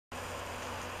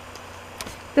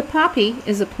The poppy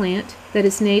is a plant that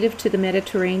is native to the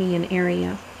Mediterranean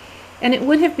area, and it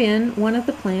would have been one of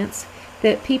the plants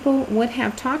that people would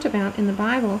have talked about in the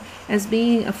Bible as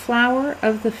being a flower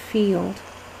of the field.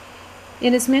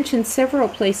 It is mentioned several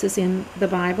places in the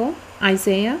Bible.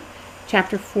 Isaiah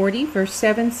chapter 40 verse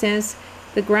 7 says,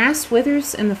 "The grass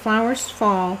withers and the flowers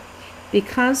fall,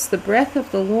 because the breath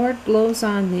of the Lord blows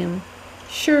on them.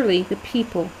 Surely the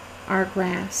people are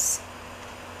grass."